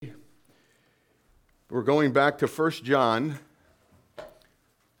We're going back to 1 John.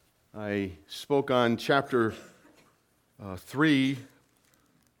 I spoke on chapter 3,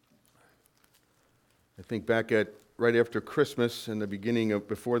 I think back at right after Christmas and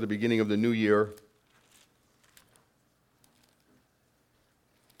before the beginning of the new year.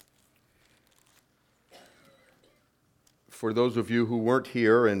 For those of you who weren't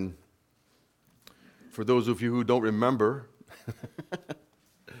here and for those of you who don't remember,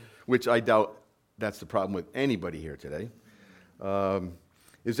 which I doubt that's the problem with anybody here today,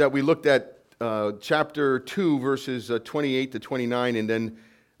 is that we looked at chapter 2, verses 28 to 29, and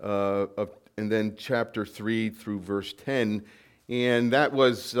then chapter 3 through verse 10, and that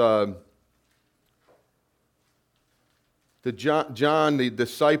was John, the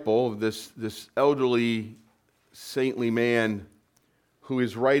disciple of this elderly, saintly man who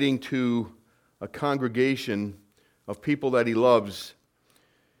is writing to a congregation of people that he loves.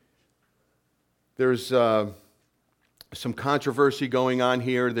 There's some controversy going on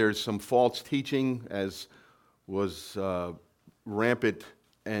here. There's some false teaching, as was rampant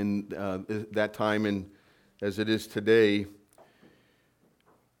and that time and as it is today.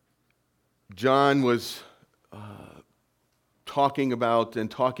 John was talking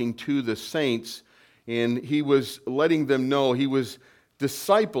to the saints, and he was letting them know, he was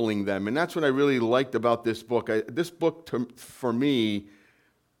discipling them. And that's what I really liked about this book. This book, for me,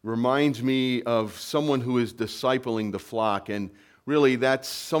 reminds me of someone who is discipling the flock. And really, that's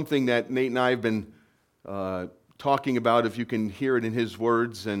something that Nate and I have been talking about, if you can hear it in his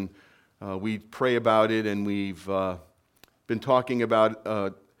words. And we pray about it, and we've been talking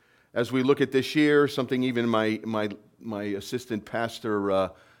about, as we look at this year, something even my assistant pastor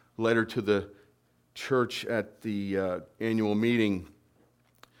letter to the church at the annual meeting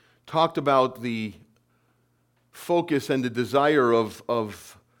talked about the focus and the desire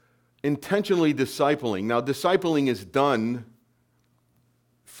of intentionally discipling. Now, discipling is done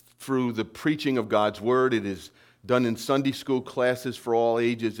through the preaching of God's Word. It is done in Sunday school classes for all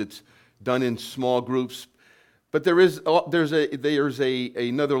ages. It's done in small groups. But there's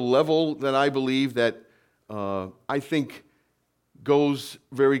another level that I believe that I think ties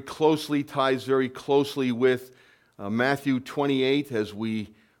very closely with Matthew 28, as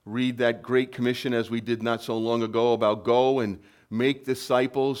we read that Great Commission, as we did not so long ago, about go and make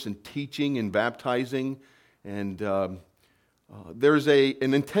disciples and teaching and baptizing. And there's an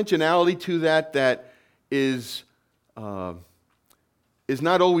intentionality to that is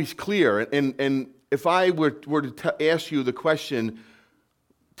not always clear. And if I were to ask you the question,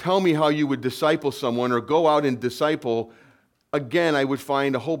 tell me how you would disciple someone or go out and disciple, again, I would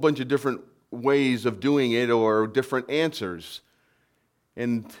find a whole bunch of different ways of doing it or different answers.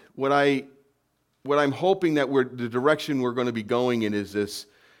 And what I'm hoping that the direction we're going to be going in is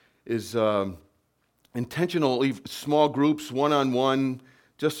intentional small groups, one-on-one,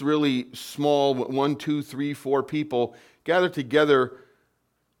 just really small, 1, 2, 3, 4 people gathered together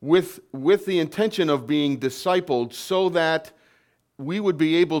with the intention of being discipled, so that we would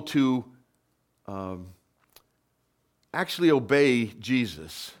be able to actually obey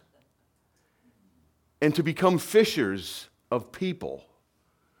Jesus and to become fishers of people.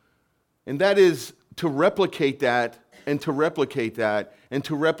 And that is to replicate that and to replicate that and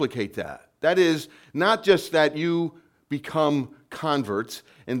to replicate that. That is not just that you become converts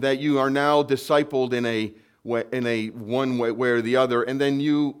and that you are now discipled in a one way or the other, and then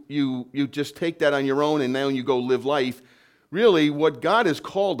you just take that on your own and now you go live life. Really, what God has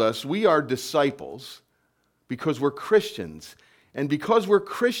called us, we are disciples because we're Christians. And because we're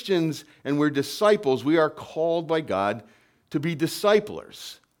Christians and we're disciples, we are called by God to be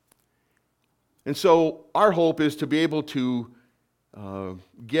disciplers. And so our hope is to be able to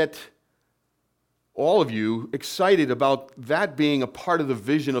get all of you excited about that being a part of the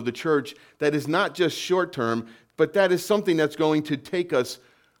vision of the church that is not just short-term, but that is something that's going to take us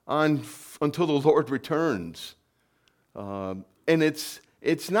on until the Lord returns. And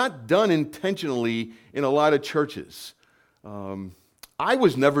it's not done intentionally in a lot of churches. I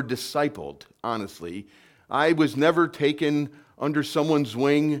was never discipled, honestly. I was never taken under someone's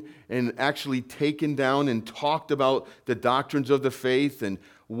wing and actually taken down and talked about the doctrines of the faith and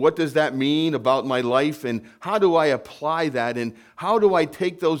what does that mean about my life and how do I apply that and how do I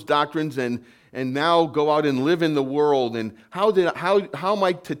take those doctrines and now go out and live in the world, and how am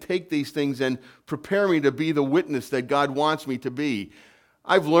I to take these things and prepare me to be the witness that God wants me to be.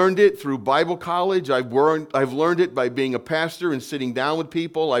 I've learned it through Bible college. I've learned it by being a pastor and sitting down with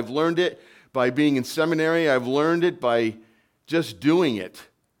people. I've learned it by being in seminary. I've learned it by just doing it.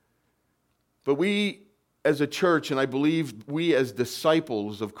 But we as a church, and I believe we as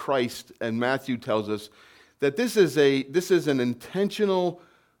disciples of Christ, and Matthew tells us, that this is an intentional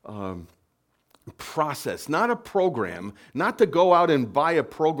process, not a program, not to go out and buy a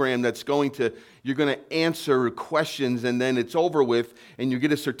program you're going to answer questions and then it's over with and you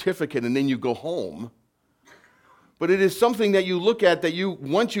get a certificate and then you go home. But it is something that you look at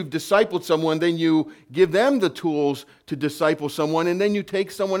once you've discipled someone, then you give them the tools to disciple someone, and then you take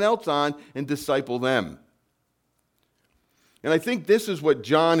someone else on and disciple them. And I think this is what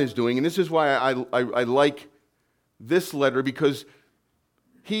John is doing, and this is why I like this letter, because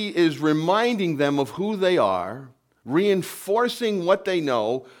he is reminding them of who they are, reinforcing what they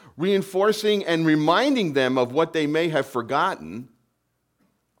know, reinforcing and reminding them of what they may have forgotten,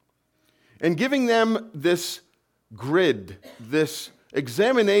 and giving them this grid, this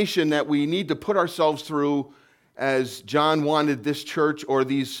examination that we need to put ourselves through as John wanted this church or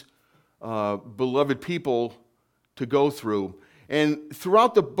these beloved people to go through. And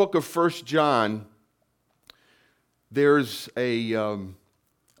throughout the book of 1 John, there's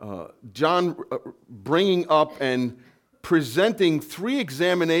John bringing up and presenting three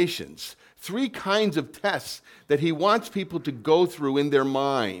examinations, three kinds of tests that he wants people to go through in their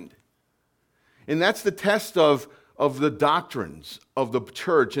mind. And that's the test of the doctrines of the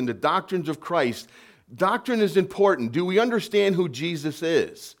church and the doctrines of Christ. Doctrine is important. Do we understand who Jesus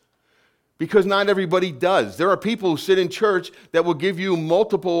is? Because not everybody does. There are people who sit in church that will give you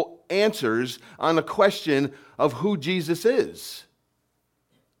multiple answers on a question of who Jesus is.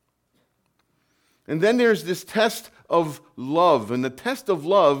 And then there's this test of love. And the test of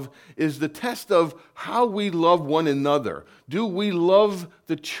love is the test of how we love one another. Do we love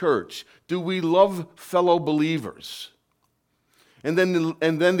the church? Do we love fellow believers? And then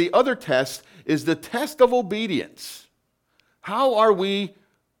the other test is the test of obedience. How are we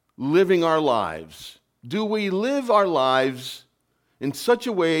living our lives? Do we live our lives in such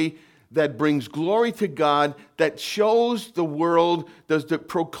a way that brings glory to God, that shows the world, does to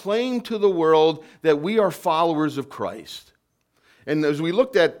proclaim to the world that we are followers of Christ? And as we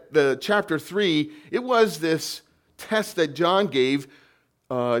looked at the chapter 3, it was this test that John gave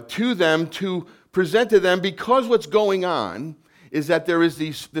to them to present to them, because what's going on is that there is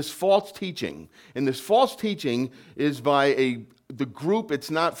this false teaching. And this false teaching is by the group. It's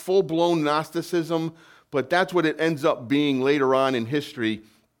not full-blown Gnosticism, but that's what it ends up being later on in history.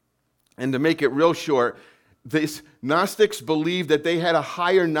 And to make it real short, these Gnostics believed that they had a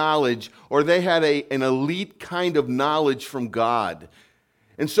higher knowledge, or they had an elite kind of knowledge from God.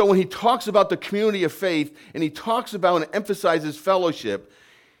 And so when he talks about the community of faith, and he talks about and emphasizes fellowship,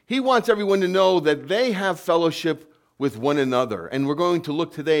 he wants everyone to know that they have fellowship with one another. And we're going to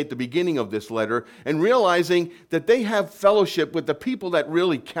look today at the beginning of this letter and realizing that they have fellowship with the people that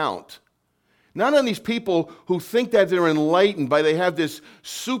really count. Not on these people who think that they're enlightened by they have this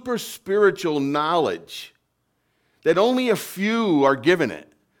super spiritual knowledge that only a few are given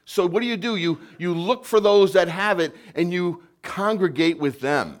it. So what do? You look for those that have it and you congregate with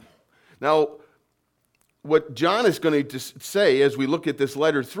them. Now, what John is going to say as we look at this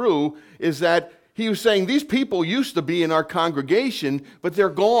letter through is that he was saying these people used to be in our congregation, but they're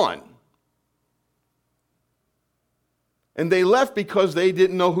gone. And they left because they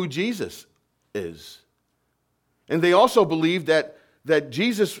didn't know who Jesus is. And they also believed that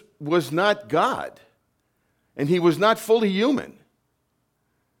Jesus was not God, and he was not fully human.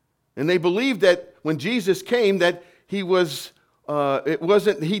 And they believed that when Jesus came, that he was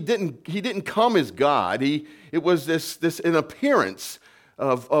he didn't come as God. It was an appearance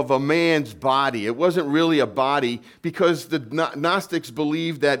of a man's body. It wasn't really a body, because the Gnostics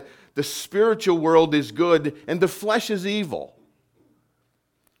believed that the spiritual world is good and the flesh is evil.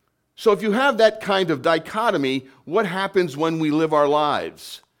 So if you have that kind of dichotomy, what happens when we live our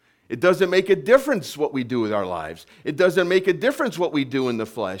lives? It doesn't make a difference what we do with our lives. It doesn't make a difference what we do in the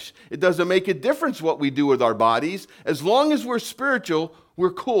flesh. It doesn't make a difference what we do with our bodies. As long as we're spiritual,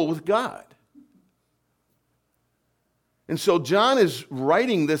 we're cool with God. And so John is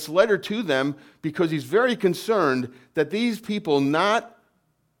writing this letter to them because he's very concerned that these people not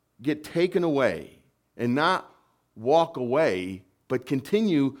get taken away and not walk away, but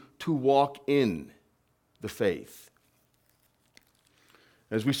continue to walk in the faith.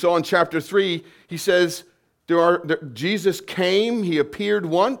 As we saw in chapter 3, he says, Jesus came, he appeared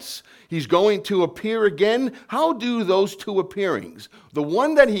once, he's going to appear again. How do those two appearings, the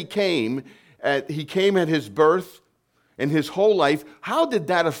one that he came at his birth and his whole life, how did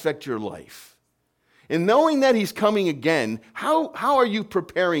that affect your life? And knowing that he's coming again, how are you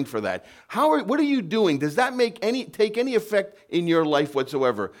preparing for that? What are you doing? Does that take any effect in your life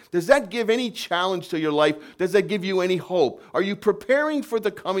whatsoever? Does that give any challenge to your life? Does that give you any hope? Are you preparing for the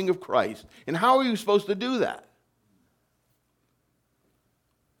coming of Christ? And how are you supposed to do that?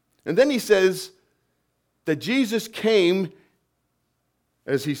 And then he says that Jesus came,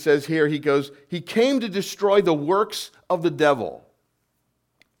 as he says here, he came to destroy the works of the devil.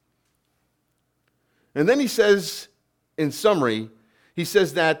 And then he says, in summary, he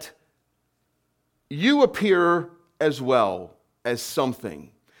says that you appear as well as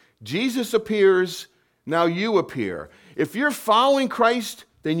something. Jesus appears, now you appear. If you're following Christ,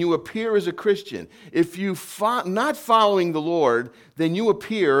 then you appear as a Christian. If you're not following the Lord, then you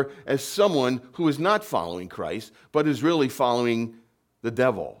appear as someone who is not following Christ, but is really following the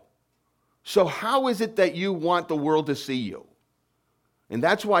devil. So how is it that you want the world to see you? And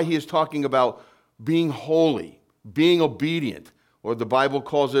that's why he is talking about being holy, being obedient, or the Bible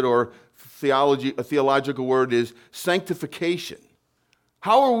calls it, or a theological word is sanctification.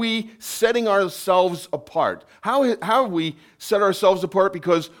 How are we setting ourselves apart? How have we set ourselves apart?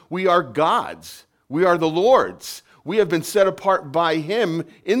 Because we are God's. We are the Lord's. We have been set apart by him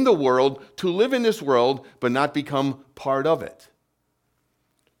in the world to live in this world, but not become part of it.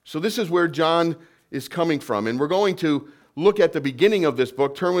 So this is where John is coming from. And we're going to look at the beginning of this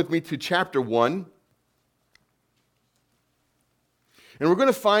book. Turn with me to chapter 1. And we're going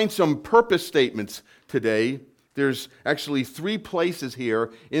to find some purpose statements today. There's actually 3 places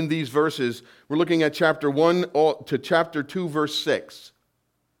here in these verses. We're looking at chapter 1 to chapter 2, verse 6.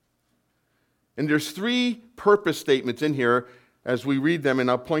 And there's 3 purpose statements in here as we read them, and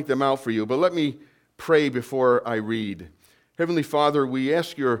I'll point them out for you. But let me pray before I read. Heavenly Father, we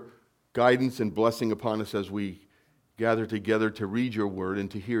ask your guidance and blessing upon us as we gather together to read your word and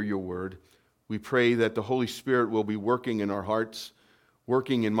to hear your word. We pray that the Holy Spirit will be working in our hearts,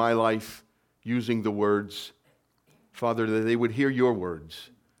 working in my life, using the words. Father, that they would hear your words,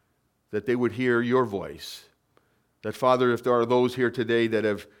 that they would hear your voice. That, Father, if there are those here today that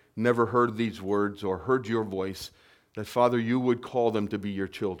have never heard these words or heard your voice, that, Father, you would call them to be your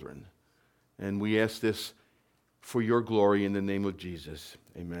children. And we ask this for your glory in the name of Jesus.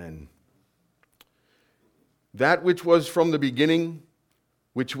 Amen. That which was from the beginning,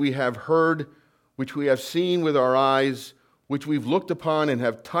 which we have heard, which we have seen with our eyes, which we've looked upon and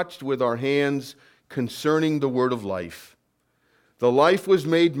have touched with our hands concerning the word of life. The life was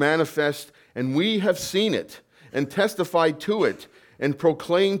made manifest, and we have seen it and testified to it and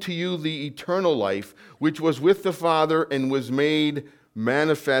proclaimed to you the eternal life, which was with the Father and was made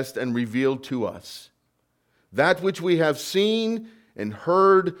manifest and revealed to us. That which we have seen and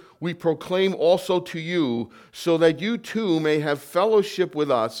heard, we proclaim also to you, so that you too may have fellowship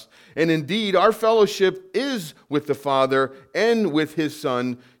with us. And indeed, our fellowship is with the Father and with his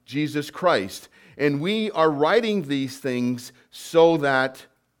Son, Jesus Christ. And we are writing these things so that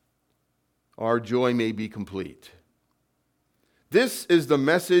our joy may be complete. This is the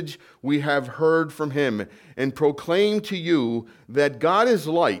message we have heard from him and proclaim to you, that God is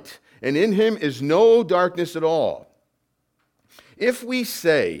light, and in him is no darkness at all. If we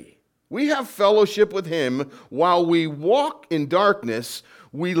say we have fellowship with him while we walk in darkness,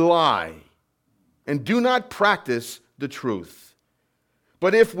 we lie and do not practice the truth.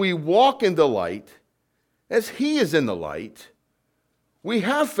 But if we walk in the light, as he is in the light, we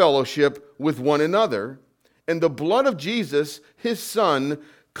have fellowship with one another, and the blood of Jesus, his Son,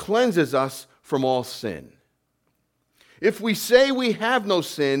 cleanses us from all sin. If we say we have no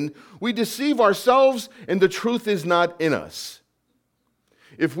sin, we deceive ourselves, and the truth is not in us.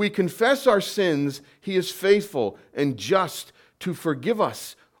 If we confess our sins, he is faithful and just to forgive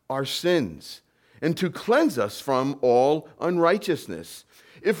us our sins and to cleanse us from all unrighteousness.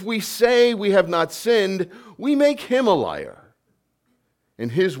 If we say we have not sinned, we make him a liar,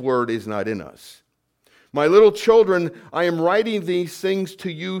 and his word is not in us. My little children, I am writing these things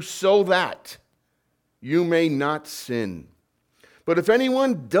to you so that you may not sin. But if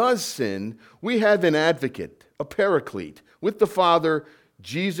anyone does sin, we have an advocate, a paraclete, with the Father,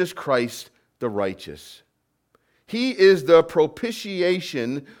 Jesus Christ the righteous. He is the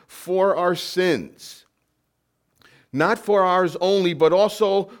propitiation for our sins, not for ours only, but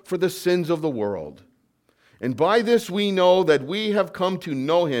also for the sins of the world. And by this we know that we have come to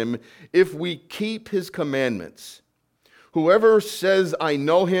know him if we keep his commandments. Whoever says, I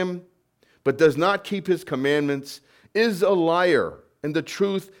know him, but does not keep his commandments, is a liar, and the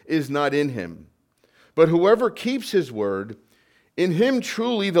truth is not in him. But whoever keeps his word, in him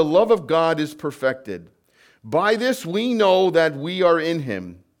truly the love of God is perfected. By this we know that we are in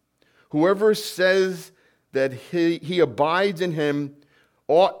him. Whoever says that he abides in him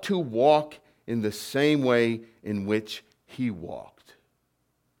ought to walk in the same way in which he walked.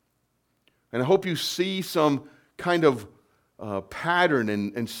 And I hope you see some kind of pattern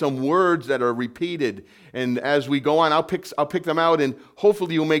and some words that are repeated. And as we go on, I'll pick them out, and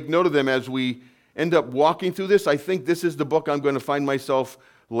hopefully you'll make note of them as we end up walking through this. I think this is the book I'm going to find myself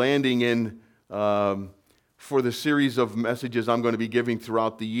landing in for the series of messages I'm going to be giving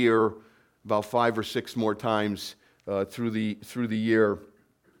throughout the year, about 5 or 6 more times through the year.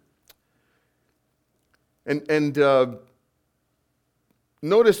 And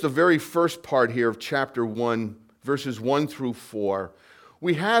notice the very first part here of chapter 1, verses 1 through 4.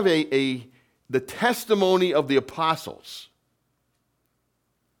 We have the testimony of the apostles.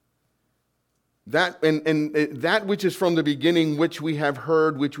 That that which is from the beginning, which we have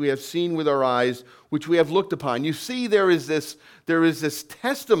heard, which we have seen with our eyes, which we have looked upon. You see, there is this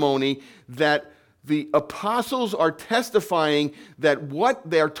testimony that the apostles are testifying that what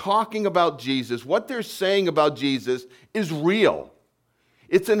they're talking about Jesus, what they're saying about Jesus, is real.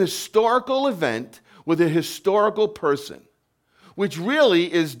 It's an historical event with a historical person, which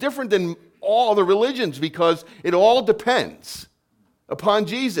really is different than all the religions because it all depends upon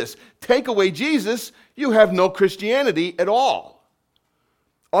Jesus. Take away Jesus, you have no Christianity at all.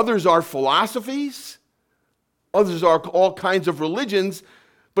 Others are philosophies, others are all kinds of religions,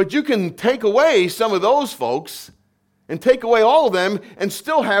 but you can take away some of those folks and take away all of them and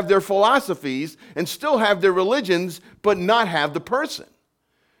still have their philosophies and still have their religions, but not have the person.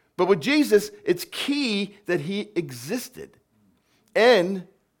 But with Jesus, it's key that he existed. And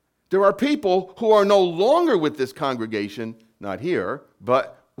there are people who are no longer with this congregation, not here,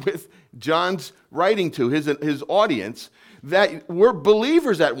 but with John's writing to his audience, that were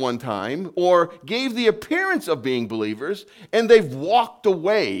believers at one time or gave the appearance of being believers, and they've walked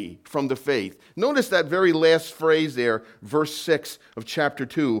away from the faith. Notice that very last phrase there, verse 6 of chapter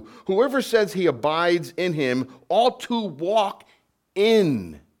 2. Whoever says he abides in him ought to walk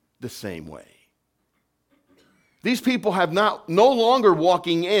in the same way. These people have no longer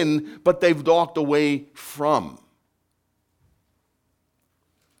walking in, but they've walked away from.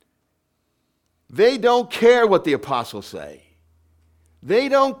 They don't care what the apostles say. They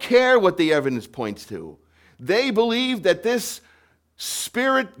don't care what the evidence points to. They believe that this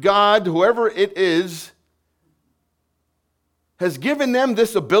Spirit God, whoever it is, has given them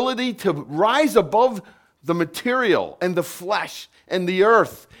this ability to rise above the material and the flesh and the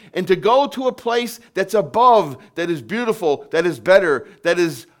earth, and to go to a place that's above, that is beautiful, that is better, that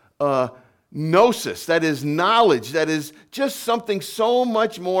is gnosis, that is knowledge, that is just something so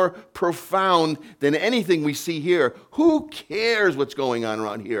much more profound than anything we see here. Who cares what's going on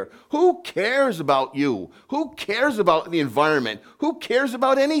around here? Who cares about you? Who cares about the environment? Who cares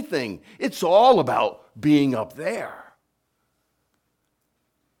about anything? It's all about being up there.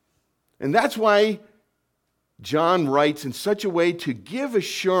 And that's why John writes in such a way to give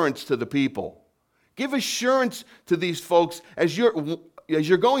assurance to the people. Give assurance to these folks as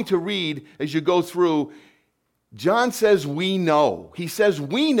you're going to read, as you go through. John says, we know. He says,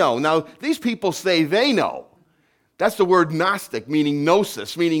 we know. Now, these people say they know. That's the word Gnostic, meaning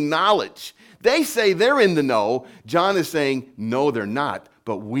gnosis, meaning knowledge. They say they're in the know. John is saying, no, they're not,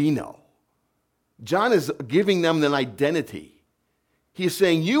 but we know. John is giving them an identity. He is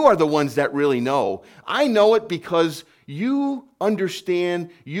saying, you are the ones that really know. I know it because you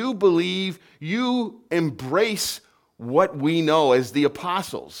understand, you believe, you embrace what we know as the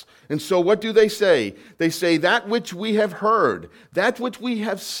apostles. And so what do they say? They say, that which we have heard, that which we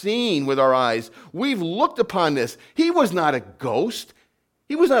have seen with our eyes, we've looked upon this. He was not a ghost.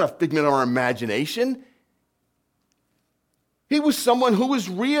 He was not a figment of our imagination. He was someone who was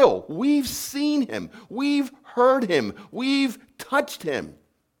real. We've seen him. We've heard him. We've touched him.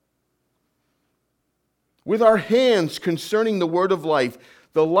 With our hands concerning the word of life,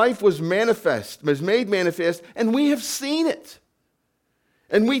 the life was made manifest, and we have seen it.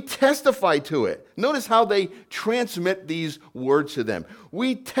 And we testify to it. Notice how they transmit these words to them.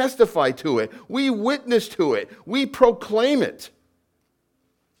 We testify to it. We witness to it. We proclaim it.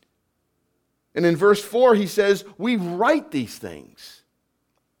 And in verse 4, he says, we write these things.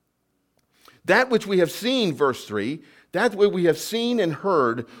 That which we have seen, verse 3, that which we have seen and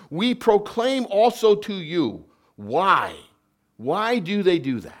heard, we proclaim also to you. Why? Why do they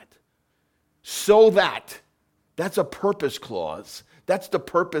do that? So that. That's a purpose clause. That's the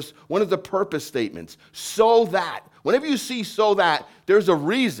purpose, one of the purpose statements. So that. Whenever you see so that, there's a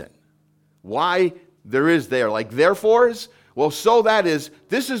reason why there is there. Like therefores, well, so that is,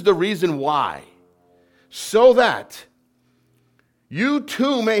 this is the reason why. So that you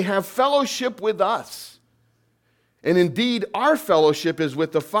too may have fellowship with us. And indeed, our fellowship is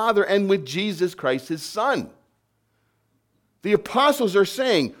with the Father and with Jesus Christ, his Son. The apostles are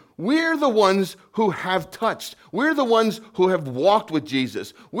saying, we're the ones who have touched. We're the ones who have walked with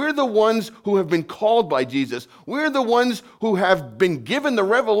Jesus. We're the ones who have been called by Jesus. We're the ones who have been given the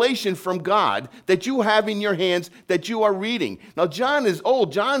revelation from God that you have in your hands that you are reading. Now, John is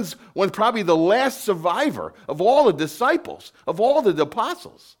old. John's probably the last survivor of all the disciples, of all the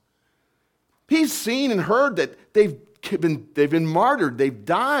apostles. He's seen and heard that they've been martyred. They've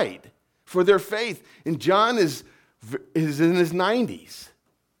died for their faith. And John is in his 90s.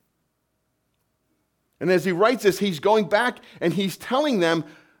 And as he writes this, he's going back and he's telling them,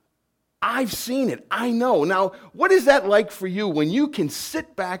 I've seen it. I know. Now, what is that like for you when you can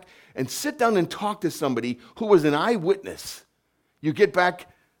sit back and sit down and talk to somebody who was an eyewitness? You get back,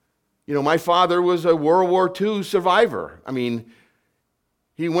 my father was a World War II survivor. I mean,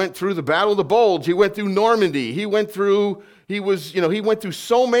 he went through the Battle of the Bulge. He went through Normandy. He went through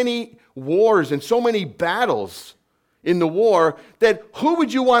so many wars and so many battles in the war that who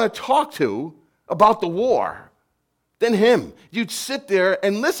would you want to talk to about the war than him? You'd sit there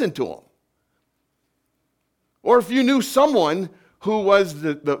and listen to him. Or if you knew someone who was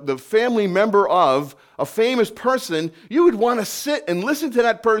the family member of a famous person, you would want to sit and listen to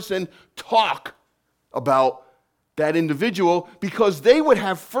that person talk about that individual because they would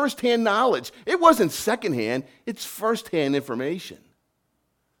have firsthand knowledge. It wasn't secondhand, it's firsthand information.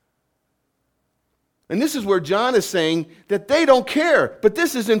 And this is where John is saying that they don't care. But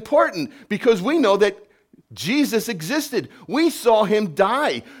this is important because we know that Jesus existed. We saw him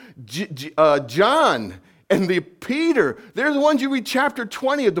die. John and Peter, they're the ones you read chapter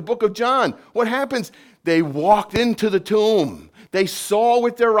 20 of the book of John. What happens? They walked into the tomb. They saw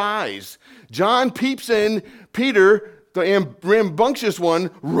with their eyes. John peeps in. Peter, the rambunctious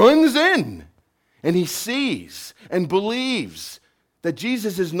one, runs in. And he sees and believes that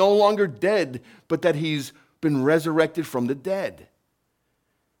Jesus is no longer dead, but that he's been resurrected from the dead.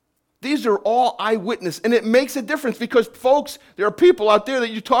 These are all eyewitness, and it makes a difference because, folks, there are people out there that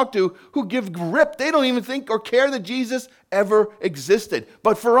you talk to who give grip. They don't even think or care that Jesus ever existed.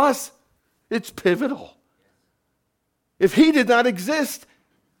 But for us, it's pivotal. If he did not exist,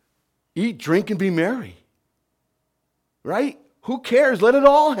 eat, drink, and be merry. Right? Who cares? Let it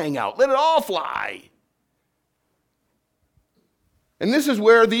all hang out. Let it all fly. And this is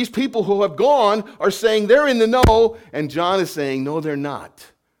where these people who have gone are saying they're in the know, and John is saying, no, they're not.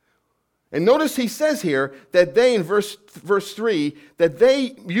 And notice he says here that they, in verse 3,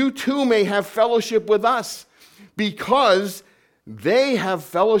 that you too may have fellowship with us, because they have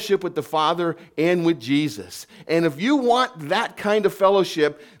fellowship with the Father and with Jesus. And if you want that kind of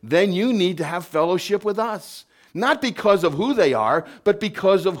fellowship, then you need to have fellowship with us. Not because of who they are, but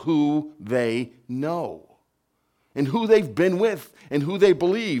because of who they know. And who they've been with, and who they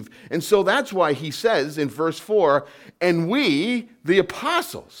believe. And so that's why he says in verse 4, and we, the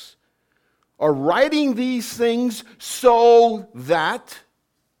apostles, are writing these things so that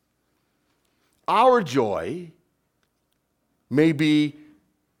our joy may be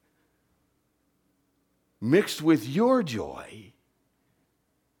mixed with your joy,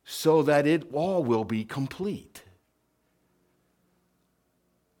 so that it all will be complete.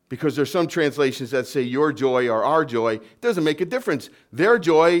 Because there's some translations that say your joy or our joy. It doesn't make a difference. Their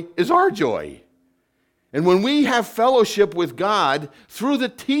joy is our joy. And when we have fellowship with God through the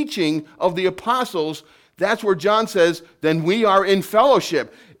teaching of the apostles, that's where John says, then we are in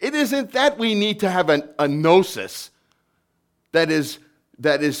fellowship. It isn't that we need to have a gnosis that is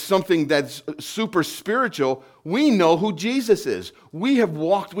something that's super spiritual. We know who Jesus is. We have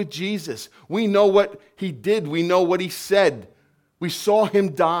walked with Jesus. We know what he did. We know what he said. We saw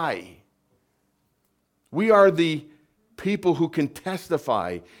him die. We are the people who can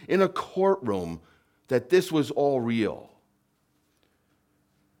testify in a courtroom that this was all real.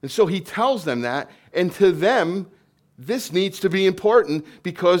 And so he tells them that, and to them, this needs to be important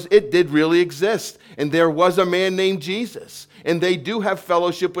because it did really exist. And there was a man named Jesus. And they do have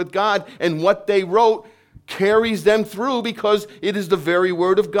fellowship with God. And what they wrote carries them through because it is the very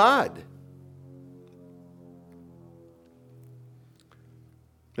word of God.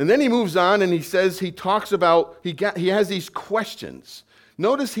 And then he moves on and he says, he talks about, he has these questions.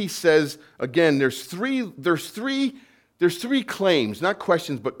 Notice he says, again, there's three claims, not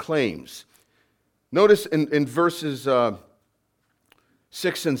questions, but claims. Notice in verses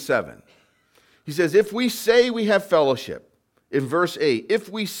 6 and 7. He says, if we say we have fellowship, in verse 8, if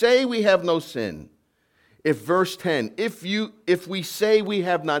we say we have no sin, if verse 10, if we say we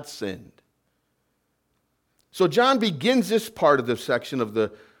have not sinned. So John begins this part of the section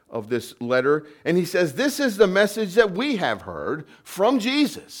of this letter, and he says, this is the message that we have heard from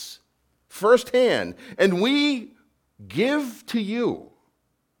Jesus firsthand, and we give to you,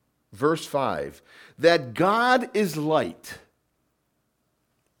 verse 5, that God is light,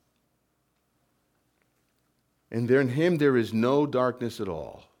 and in him there is no darkness at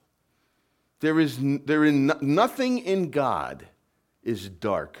all. Nothing in God is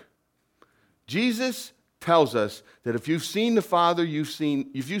dark. Jesus tells us that if you've seen the Father, if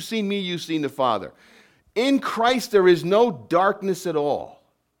you've seen me, you've seen the Father. In Christ there is no darkness at all.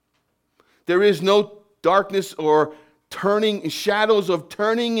 There is no darkness or shadows of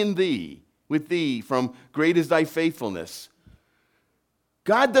turning with thee from great is thy faithfulness.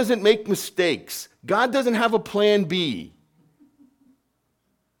 God doesn't make mistakes. God doesn't have a plan B.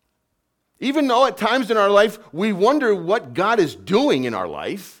 Even though at times in our life we wonder what God is doing in our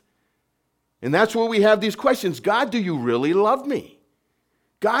life, and that's where we have these questions. God, do you really love me?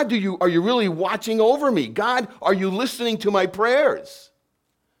 God, are you really watching over me? God, are you listening to my prayers?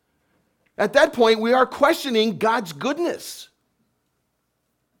 At that point, we are questioning God's goodness.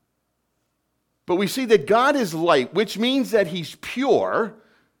 But we see that God is light, which means that he's pure,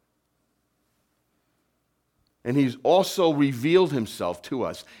 and he's also revealed himself to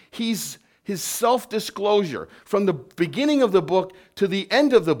us. His self-disclosure, from the beginning of the book to the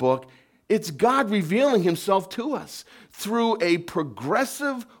end of the book, it's God revealing himself to us through a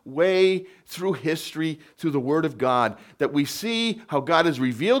progressive way through history, through the Word of God, that we see how God has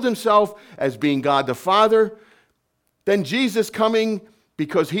revealed himself as being God the Father. Then Jesus coming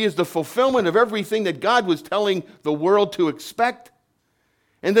because he is the fulfillment of everything that God was telling the world to expect.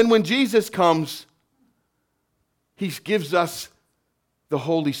 And then when Jesus comes, he gives us the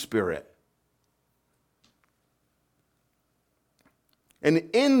Holy Spirit. And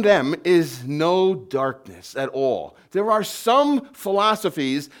in them is no darkness at all. There are some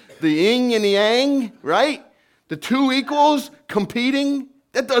philosophies, the yin and the yang, right? The two equals competing.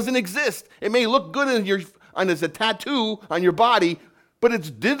 That doesn't exist. It may look good as a tattoo on your body, but it's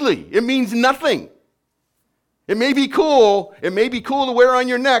diddly. It means nothing. It may be cool. It may be cool to wear on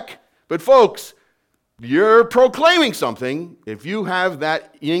your neck. But folks, you're proclaiming something if you have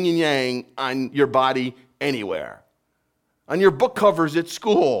that yin and yang on your body anywhere. On your book covers at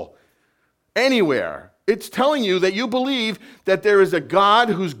school, anywhere. It's telling you that you believe that there is a God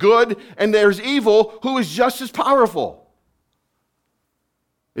who's good and there's evil who is just as powerful.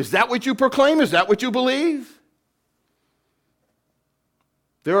 Is that what you proclaim? Is that what you believe?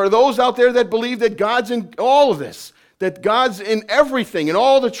 There are those out there that believe that God's in all of this, that God's in everything, in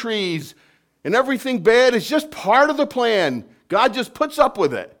all the trees, and everything bad is just part of the plan. God just puts up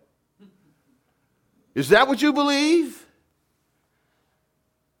with it. Is that what you believe?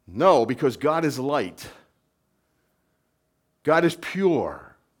 No, because God is light. God is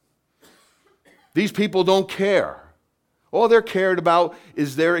pure. These people don't care. All they're cared about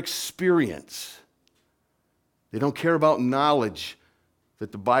is their experience. They don't care about knowledge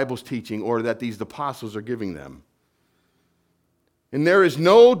that the Bible's teaching or that these apostles are giving them. And there is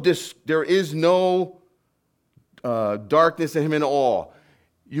no darkness in him at all.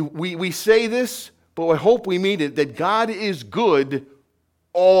 We say this, but I hope we mean it, that God is good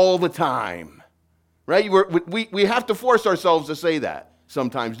all the time, right? We have to force ourselves to say that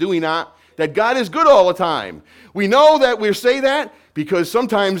sometimes, do we not? That God is good all the time. We know that we say that because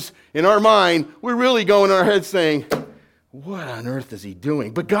sometimes in our mind, we're really going in our head saying, what on earth is he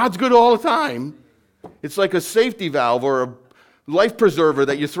doing? But God's good all the time. It's like a safety valve or a life preserver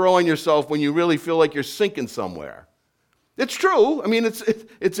that you throw on yourself when you really feel like you're sinking somewhere. It's true. I mean,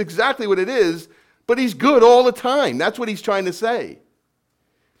 it's exactly what it is, but he's good all the time. That's what he's trying to say.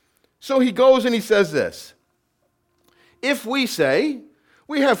 So he goes and he says this. If we say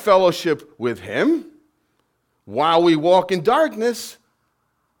we have fellowship with him while we walk in darkness,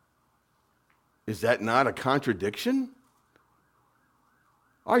 is that not a contradiction?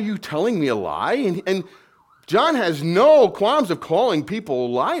 Are you telling me a lie? And John has no qualms of calling people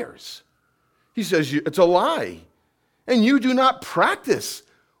liars. He says it's a lie. And you do not practice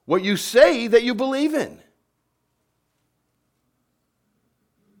what you say that you believe in.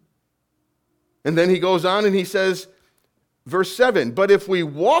 And then he goes on and he says, verse 7, but if we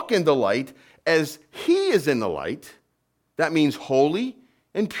walk in the light as he is in the light, that means holy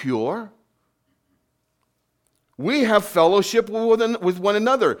and pure, we have fellowship with one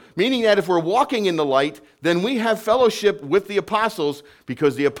another, meaning that if we're walking in the light, then we have fellowship with the apostles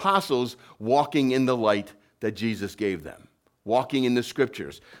because the apostles walking in the light that Jesus gave them, walking in the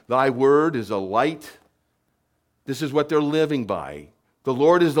scriptures. Thy word is a light. This is what they're living by. The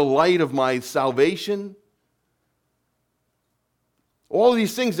Lord is the light of my salvation. All of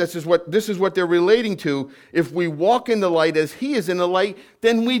these things, this is what they're relating to. If we walk in the light as he is in the light,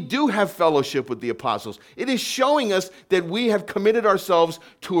 then we do have fellowship with the apostles. It is showing us that we have committed ourselves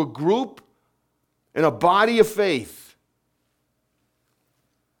to a group and a body of faith.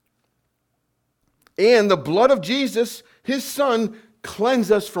 And the blood of Jesus, his son,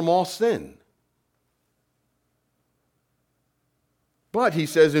 cleansed us from all sin. But he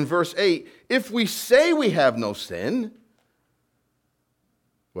says in verse 8, if we say we have no sin,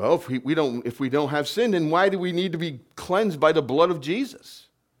 well, if we don't have sin, then why do we need to be cleansed by the blood of Jesus?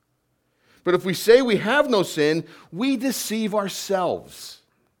 But if we say we have no sin, we deceive ourselves.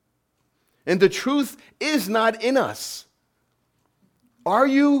 And the truth is not in us. Are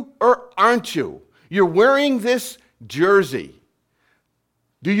you or aren't you? You're wearing this jersey.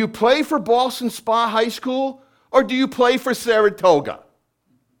 Do you play for Ballston Spa High School or do you play for Saratoga?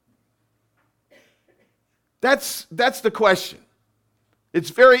 That's the question. It's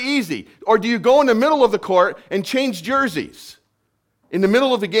very easy. Or do you go in the middle of the court and change jerseys in the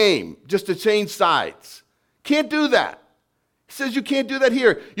middle of the game just to change sides? Can't do that. He says you can't do that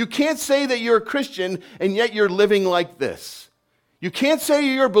here. You can't say that you're a Christian and yet you're living like this. You can't say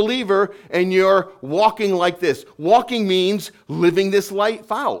you're a believer and you're walking like this. Walking means living this life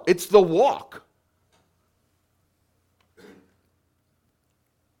out. It's the walk.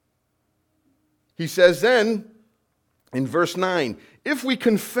 He says then in verse 9, if we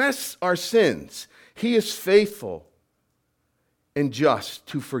confess our sins, he is faithful and just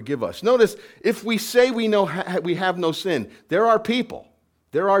to forgive us. Notice, if we say we have no sin, there are people,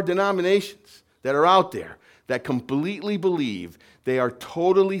 there are denominations that are out there that completely believe they are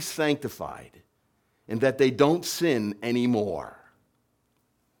totally sanctified and that they don't sin anymore.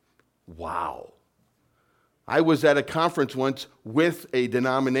 Wow. I was at a conference once with a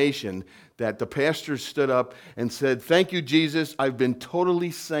denomination that the pastor stood up and said, thank you, Jesus, I've been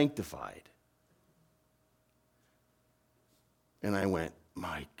totally sanctified. And I went,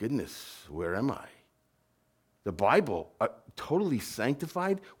 my goodness, where am I? The Bible, totally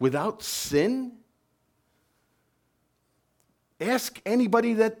sanctified without sin? Ask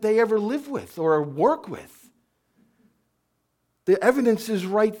anybody that they ever live with or work with. The evidence is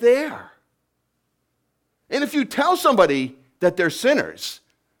right there. And if you tell somebody that they're sinners,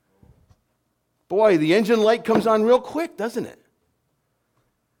 boy, the engine light comes on real quick, doesn't it?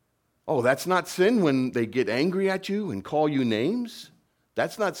 Oh, that's not sin when they get angry at you and call you names?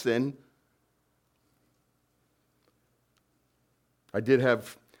 That's not sin. I did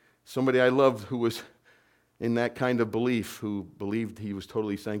have somebody I loved who was in that kind of belief, who believed he was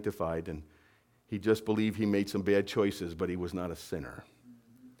totally sanctified, and he just believed he made some bad choices, but he was not a sinner.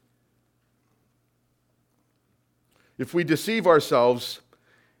 If we deceive ourselves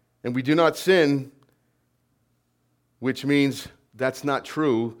and we do not sin, which means that's not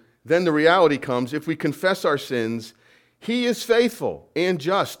true, then the reality comes, if we confess our sins, he is faithful and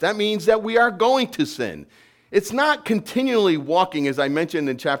just. That means that we are going to sin. It's not continually walking, as I mentioned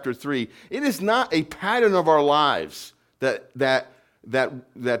in chapter 3. It is not a pattern of our lives that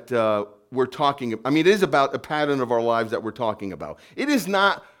we're talking about. I mean, it is about a pattern of our lives that we're talking about. It is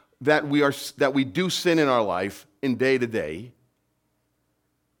not that we do sin in our life in day to day.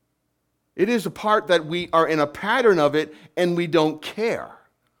 It is a part that we are in a pattern of it and we don't care,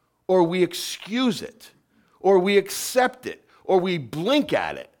 or we excuse it, or we accept it, or we blink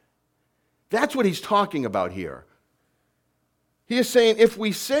at it. That's what he's talking about here. He is saying, if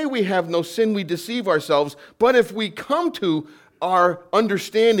we say we have no sin, we deceive ourselves. But if we come to our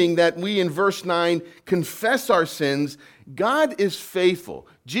understanding that we, in verse 9, confess our sins, God is faithful.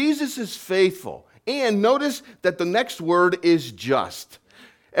 Jesus is faithful. And notice that the next word is just.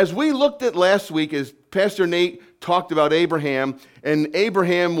 As we looked at last week, as Pastor Nate talked about Abraham, and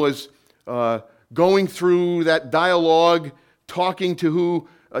Abraham was going through that dialogue, talking to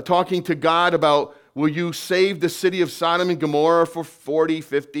God about, will you save the city of Sodom and Gomorrah for 40,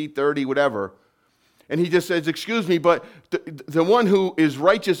 50, 30, whatever. And he just says, excuse me, but the one who is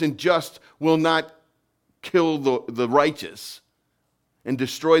righteous and just will not kill the righteous and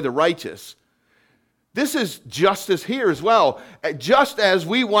destroy the righteous. This is justice here as well. Just as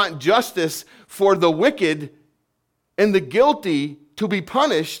we want justice for the wicked and the guilty to be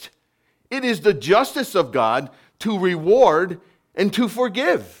punished, it is the justice of God to reward and to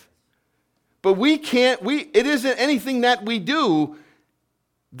forgive. But it isn't anything that we do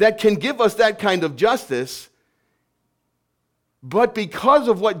that can give us that kind of justice. But because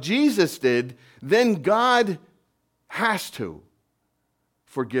of what Jesus did, then God has to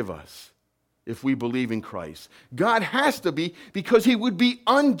forgive us if we believe in Christ. God has to be, because he would be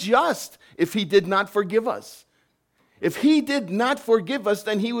unjust if he did not forgive us. If he did not forgive us,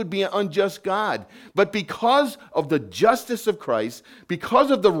 then he would be an unjust God. But because of the justice of Christ,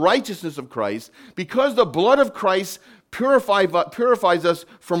 because of the righteousness of Christ, because the blood of Christ purifies us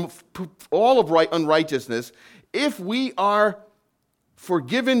from all of unrighteousness, if we are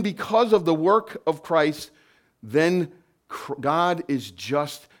forgiven because of the work of Christ, then God is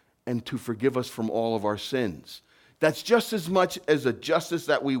just and to forgive us from all of our sins. That's just as much as a justice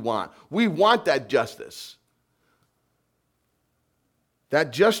that we want. We want that justice.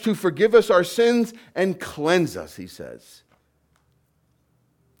 That just to forgive us our sins and cleanse us, he says.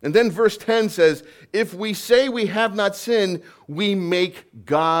 And then verse 10 says, if we say we have not sinned, we make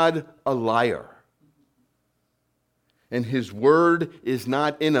God a liar. And his word is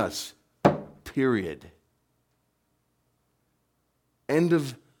not in us. Period. End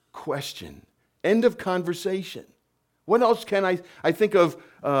of question. End of conversation. What else can I think of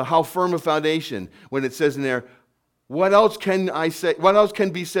How Firm a Foundation when it says in there, what else can I say? What else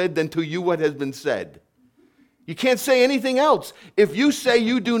can be said than to you what has been said? You can't say anything else. If you say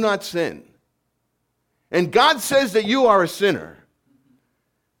you do not sin, and God says that you are a sinner,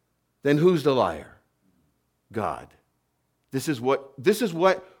 then who's the liar? God. This is what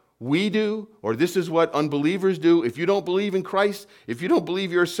we do, or this is what unbelievers do. If you don't believe in Christ, if you don't believe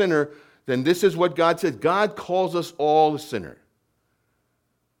you're a sinner, then this is what God says. God calls us all a sinner.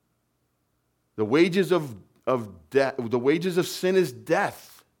 The wages of sin is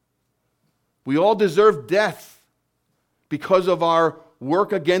death. We all deserve death because of our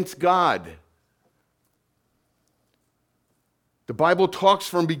work against God. The Bible talks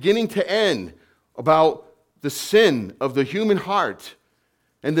from beginning to end about the sin of the human heart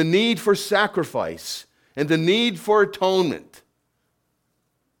and the need for sacrifice and the need for atonement.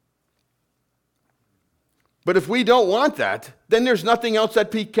 But if we don't want that, then there's nothing else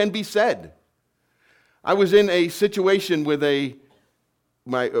that can be said. I was in a situation with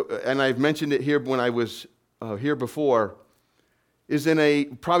and I've mentioned it here when I was here before, is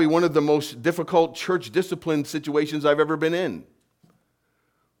in probably one of the most difficult church discipline situations I've ever been in,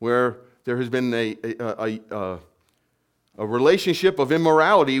 where there has been a relationship of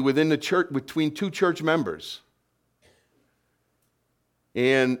immorality within the church between two church members.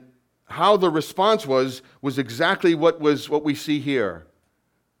 And how the response was exactly what we see here.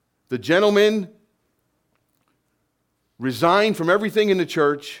 The gentleman resigned from everything in the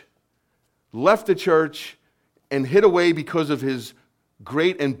church, left the church, and hid away because of his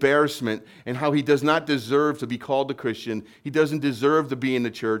great embarrassment and how he does not deserve to be called a Christian. He doesn't deserve to be in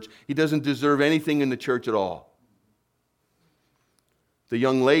the church. He doesn't deserve anything in the church at all. The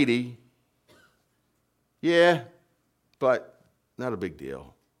young lady, yeah, but not a big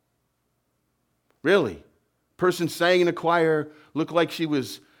deal. Really? Person sang in a choir, looked like she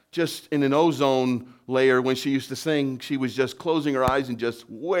was just in an ozone layer when she used to sing. She was just closing her eyes and just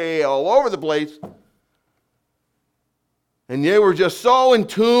way all over the place. And they were just so in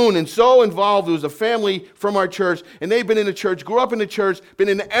tune and so involved. It was a family from our church, and they've been in the church, grew up in the church, been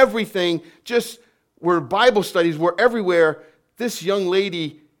in everything, just where Bible studies were everywhere. This young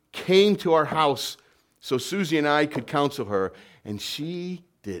lady came to our house so Susie and I could counsel her, and she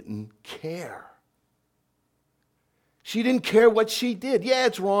didn't care. She didn't care what she did. Yeah,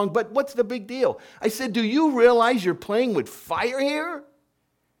 it's wrong, but what's the big deal? I said, do you realize you're playing with fire here?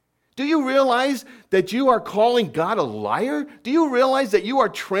 Do you realize that you are calling God a liar? Do you realize that you are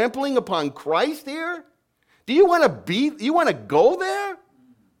trampling upon Christ here? Do you want to go there?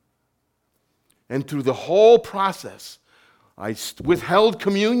 And through the whole process, I withheld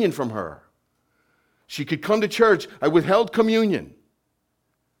communion from her. She could come to church. I withheld communion.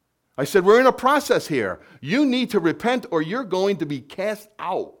 I said, we're in a process here. You need to repent or you're going to be cast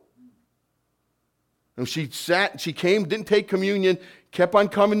out. And she came, didn't take communion, kept on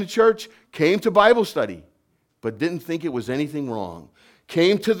coming to church, came to Bible study, but didn't think it was anything wrong.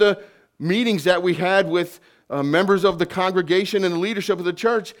 Came to the meetings that we had with members of the congregation and the leadership of the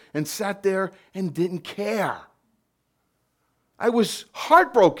church and sat there and didn't care. I was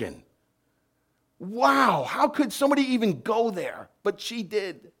heartbroken. Wow, how could somebody even go there? But she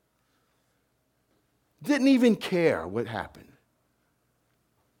did. Didn't even care what happened.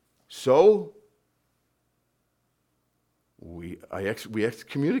 So, we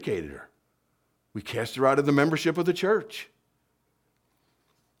excommunicated her. We cast her out of the membership of the church.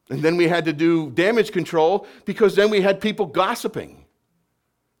 And then we had to do damage control because then we had people gossiping.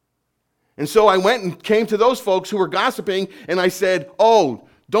 And so I went and came to those folks who were gossiping and I said, oh,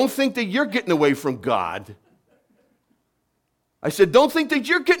 don't think that you're getting away from God. I said, don't think that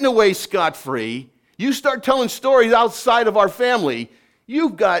you're getting away scot-free. You start telling stories outside of our family,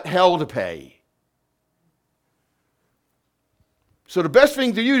 you've got hell to pay. So the best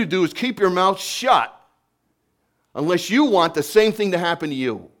thing for you to do is keep your mouth shut unless you want the same thing to happen to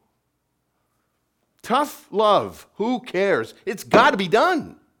you. Tough love. Who cares? It's got to be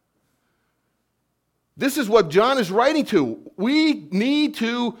done. This is what John is writing to. We need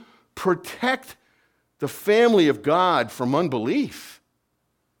to protect the family of God from unbelief.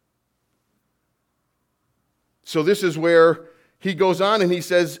 So this is where he goes on and he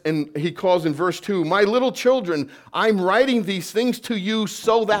says, and he calls in verse 2, "My little children, I'm writing these things to you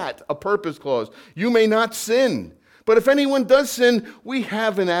so that," a purpose clause, "you may not sin. But if anyone does sin, we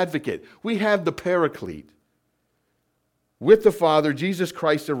have an advocate. We have the Paraclete with the Father, Jesus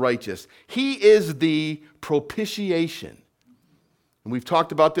Christ the righteous. He is the propitiation." And we've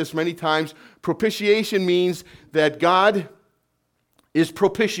talked about this many times. Propitiation means that God is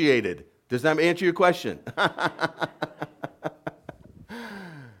propitiated. Does that answer your question?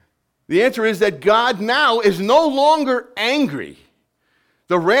 The answer is that God now is no longer angry.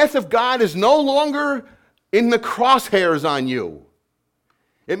 The wrath of God is no longer in the crosshairs on you.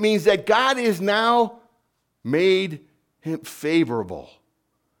 It means that God is now made him favorable.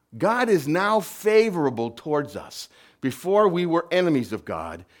 God is now favorable towards us. Before we were enemies of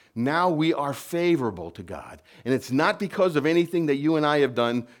God, now we are favorable to God. And it's not because of anything that you and I have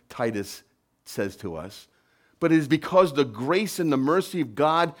done, Titus says to us, but it is because the grace and the mercy of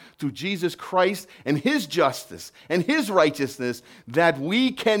God through Jesus Christ and his justice and his righteousness that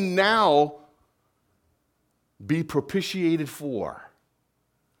we can now be propitiated for.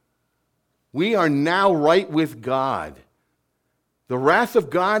 We are now right with God. The wrath of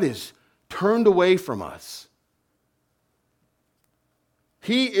God is turned away from us.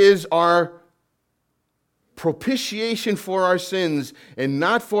 He is our propitiation for our sins, and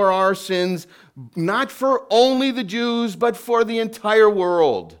not for our sins, not for only the Jews, but for the entire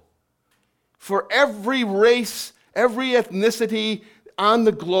world. For every race, every ethnicity on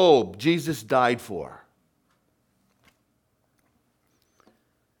the globe, Jesus died for.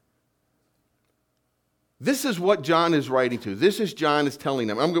 This is what John is writing to. This is John is telling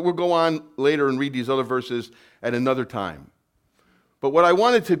them. We'll go on later and read these other verses at another time. But what I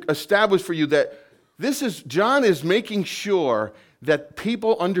wanted to establish for you that John is making sure that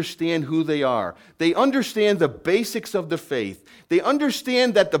people understand who they are. They understand the basics of the faith. They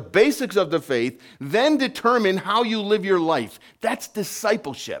understand that the basics of the faith then determine how you live your life. That's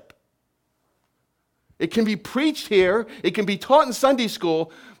discipleship. It can be preached here. It can be taught in Sunday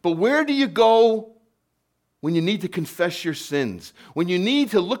school. But where do you go when you need to confess your sins? When you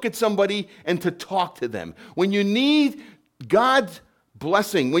need to look at somebody and to talk to them? When you need God's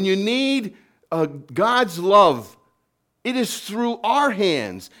blessing? When you need God's love? It is through our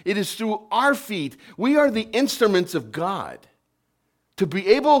hands. It is through our feet. We are the instruments of God to be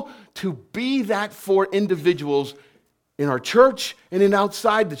able to be that for individuals in our church and in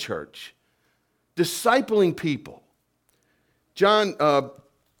outside the church. Discipling people. John,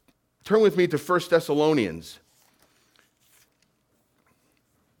 turn with me to 1 Thessalonians.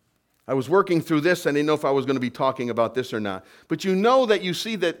 I was working through this. I didn't know if I was going to be talking about this or not. But you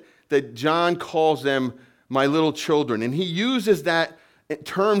see that John calls them my little children. And he uses that in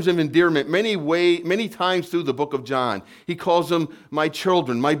terms of endearment many times through the book of John. He calls them my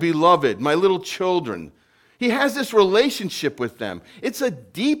children, my beloved, my little children. He has this relationship with them. It's a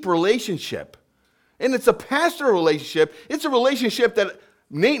deep relationship. And it's a pastoral relationship. It's a relationship that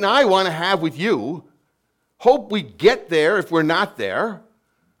Nate and I want to have with you. Hope we get there if we're not there.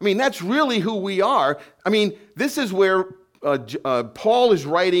 I mean, that's really who we are. I mean, this is where Paul is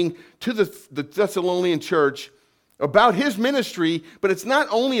writing to the Thessalonian church about his ministry, but it's not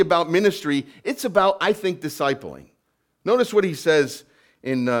only about ministry, it's about, I think, discipling. Notice what he says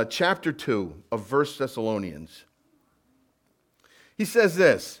in chapter 2 of 1 Thessalonians. He says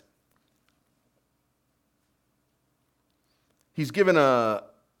this. He's given an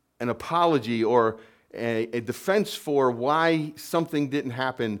apology or a defense for why something didn't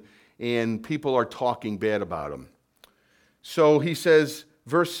happen and people are talking bad about him. So he says,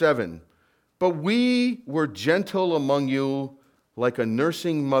 verse 7, "But we were gentle among you like a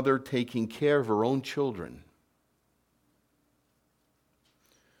nursing mother taking care of her own children.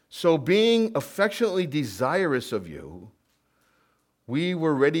 So being affectionately desirous of you, we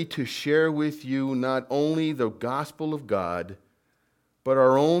were ready to share with you not only the gospel of God, but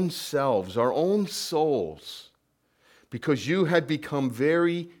our own selves, our own souls, because you had become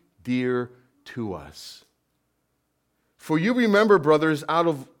very dear to us. For you remember, brothers, out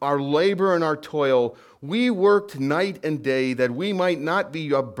of our labor and our toil, we worked night and day that we might not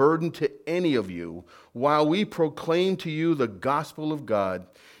be a burden to any of you, while we proclaim to you the gospel of God.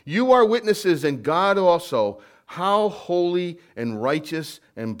 You are witnesses, and God also, how holy and righteous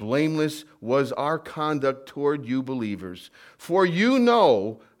and blameless was our conduct toward you believers. For you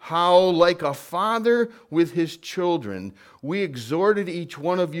know how, like a father with his children, we exhorted each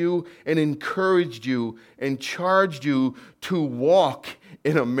one of you and encouraged you and charged you to walk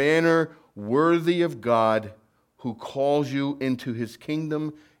in a manner worthy of God, who calls you into his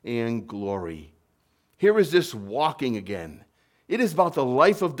kingdom and glory. Here is this walking again. It is about the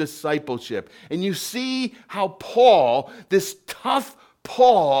life of discipleship. And you see how Paul, this tough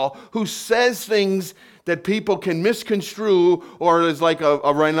Paul, who says things that people can misconstrue, or is like a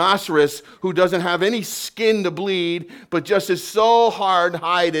rhinoceros who doesn't have any skin to bleed, but just is so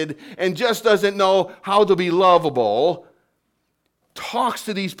hard-hearted and just doesn't know how to be lovable, talks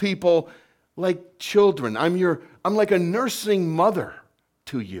to these people like children. I'm like a nursing mother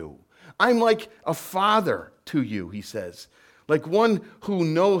to you. I'm like a father to you, he says. Like one who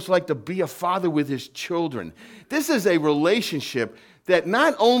knows like to be a father with his children. This is a relationship that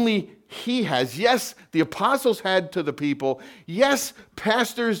not only he has, yes, the apostles had to the people, yes,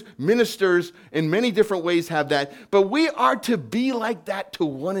 pastors, ministers in many different ways have that, but we are to be like that to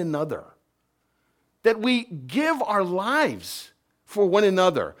one another. That we give our lives for one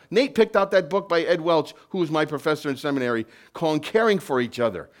another. Nate picked out that book by Ed Welch, who was my professor in seminary, called Caring for Each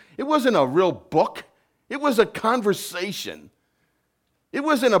Other. It wasn't a real book. It was a conversation. It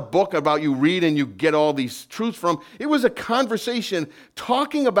wasn't a book about you read and you get all these truths from. It was a conversation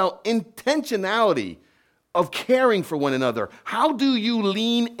talking about intentionality of caring for one another. How do you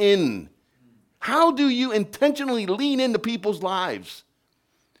lean in? How do you intentionally lean into people's lives?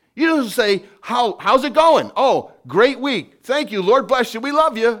 You don't say, how's it going? Oh, great week. Thank you. Lord bless you. We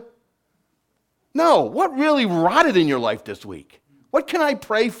love you. No, what really rotted in your life this week? What can I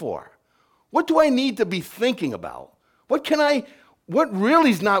pray for? What do I need to be thinking about? What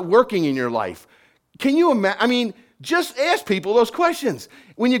really is not working in your life? Can you imagine? Just ask people those questions.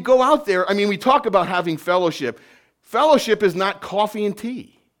 When you go out there, we talk about having fellowship. Fellowship is not coffee and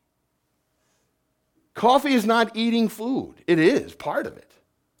tea. Coffee is not eating food. It is part of it.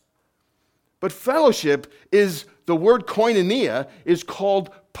 But fellowship is, the word koinonia is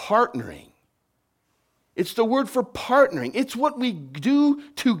called partnering. It's the word for partnering. It's what we do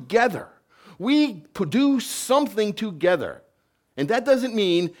together. We do something together. And that doesn't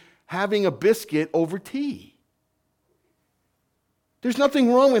mean having a biscuit over tea. There's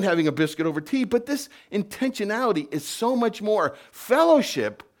nothing wrong with having a biscuit over tea, but this intentionality is so much more.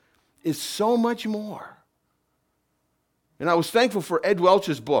 Fellowship is so much more. And I was thankful for Ed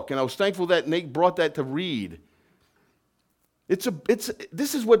Welch's book, and I was thankful that Nate brought that to read. This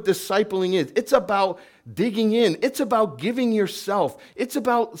is what discipling is. It's about digging in. It's about giving yourself. It's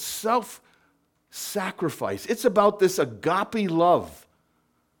about self-sacrifice. It's about this agape love.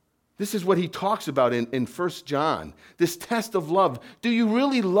 This is what he talks about in 1 John, this test of love. Do you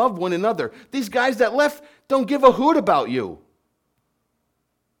really love one another? These guys that left don't give a hoot about you.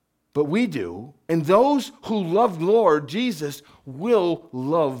 But we do, and those who love Lord Jesus will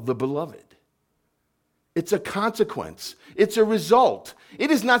love the beloved. It's a consequence. It's a result.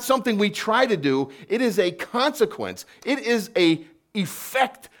 It is not something we try to do. It is a consequence. It is an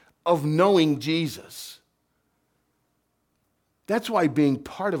effect of knowing Jesus. That's why being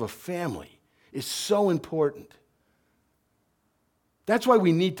part of a family is so important. That's why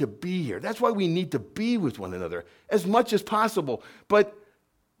we need to be here. That's why we need to be with one another as much as possible. But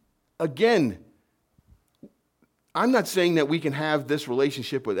again, I'm not saying that we can have this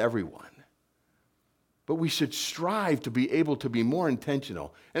relationship with everyone, but we should strive to be able to be more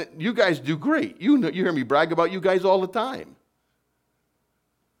intentional. And you guys do great. You hear me brag about you guys all the time.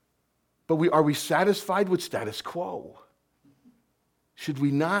 But are we satisfied with status quo? Should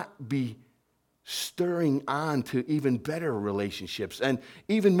we not be stirring on to even better relationships and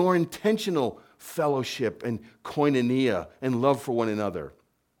even more intentional fellowship and koinonia and love for one another?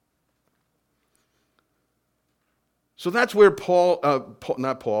 So that's where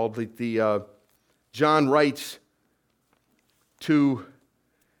John writes to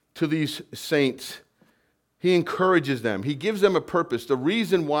these saints. He encourages them. He gives them a purpose. The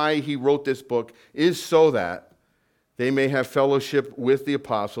reason why he wrote this book is so that they may have fellowship with the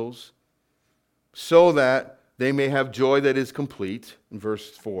apostles, so that they may have joy that is complete, in verse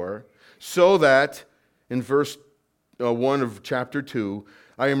 4, so that, in verse 1 of chapter 2,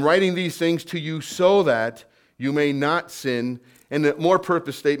 I am writing these things to you so that you may not sin. And the more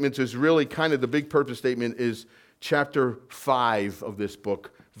purpose statements is really kind of the big purpose statement is chapter 5 of this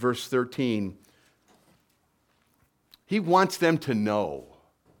book, verse 13. He wants them to know.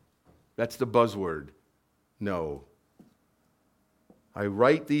 That's the buzzword, know. I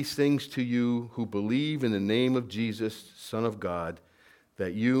write these things to you who believe in the name of Jesus, Son of God,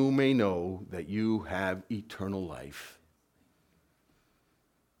 that you may know that you have eternal life.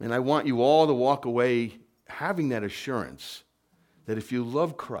 And I want you all to walk away having that assurance that if you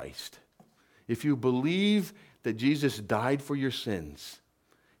love Christ, if you believe that Jesus died for your sins,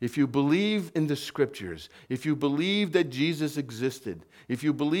 if you believe in the Scriptures, if you believe that Jesus existed, if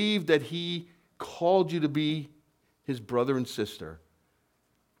you believe that He called you to be His brother and sister,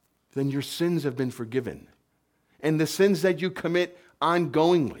 then your sins have been forgiven. And the sins that you commit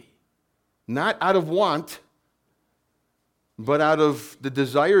ongoingly, not out of want, but out of the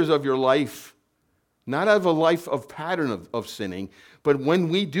desires of your life, not out of a life of pattern of sinning, but when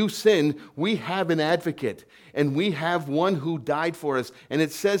we do sin, we have an advocate, and we have one who died for us. And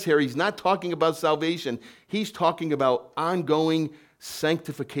it says here, he's not talking about salvation, he's talking about ongoing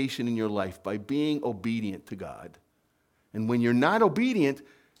sanctification in your life by being obedient to God. And when you're not obedient,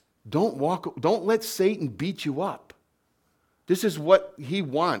 don't let Satan beat you up. This is what he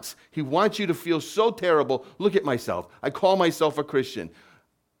wants. He wants you to feel so terrible. Look at myself. I call myself a Christian.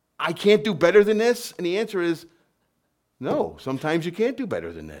 I can't do better than this? And the answer is no. Sometimes you can't do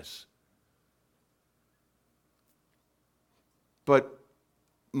better than this. But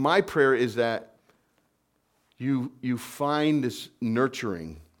my prayer is that you find this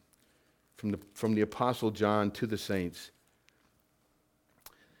nurturing from the Apostle John to the saints,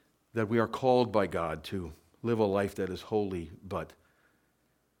 that we are called by God to live a life that is holy, but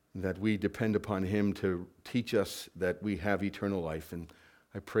that we depend upon Him to teach us that we have eternal life. And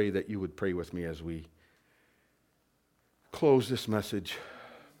I pray that you would pray with me as we close this message.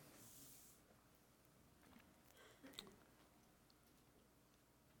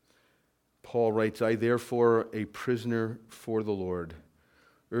 Paul writes, I therefore, a prisoner for the Lord,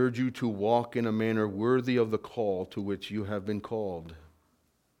 urge you to walk in a manner worthy of the call to which you have been called.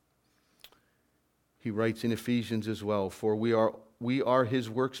 He writes in Ephesians as well, for we are His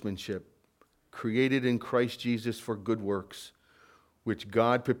workmanship, created in Christ Jesus for good works, which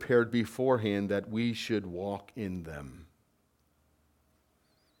God prepared beforehand that we should walk in them.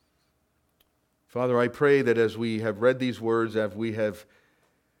 Father, I pray that as we have read these words, as we have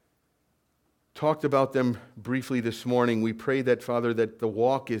talked about them briefly this morning, we pray that, Father, that the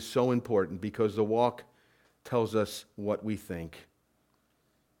walk is so important, because the walk tells us what we think.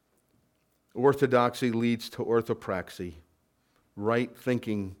 Orthodoxy leads to orthopraxy. Right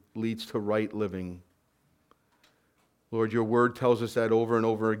thinking leads to right living. Lord, your word tells us that over and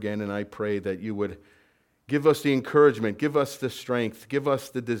over again, and I pray that you would give us the encouragement, give us the strength, give us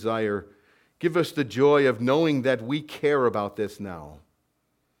the desire, give us the joy of knowing that we care about this now.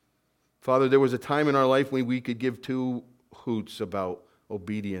 Father, there was a time in our life when we could give two hoots about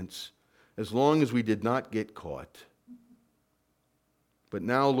obedience, as long as we did not get caught. But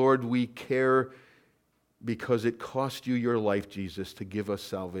now, Lord, we care because it cost you your life, Jesus, to give us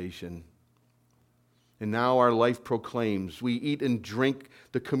salvation. And now our life proclaims. We eat and drink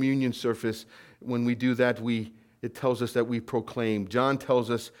the communion surface. When we do that, it tells us that we proclaim. John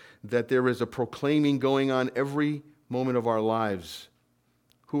tells us that there is a proclaiming going on every moment of our lives.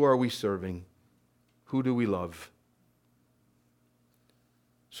 Who are we serving? Who do we love?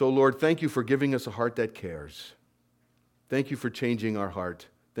 So, Lord, thank you for giving us a heart that cares. Thank you for changing our heart.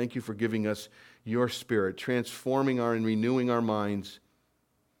 Thank you for giving us your Spirit, transforming and renewing our minds.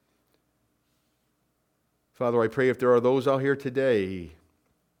 Father, I pray if there are those out here today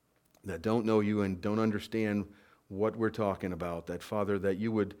that don't know you and don't understand what we're talking about, that, Father, that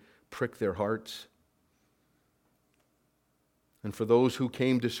you would prick their hearts. And for those who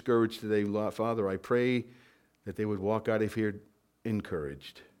came discouraged today, Father, I pray that they would walk out of here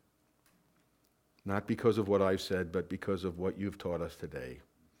encouraged. Not because of what I've said, but because of what you've taught us today.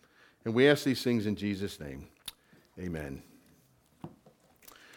 And we ask these things in Jesus' name. Amen.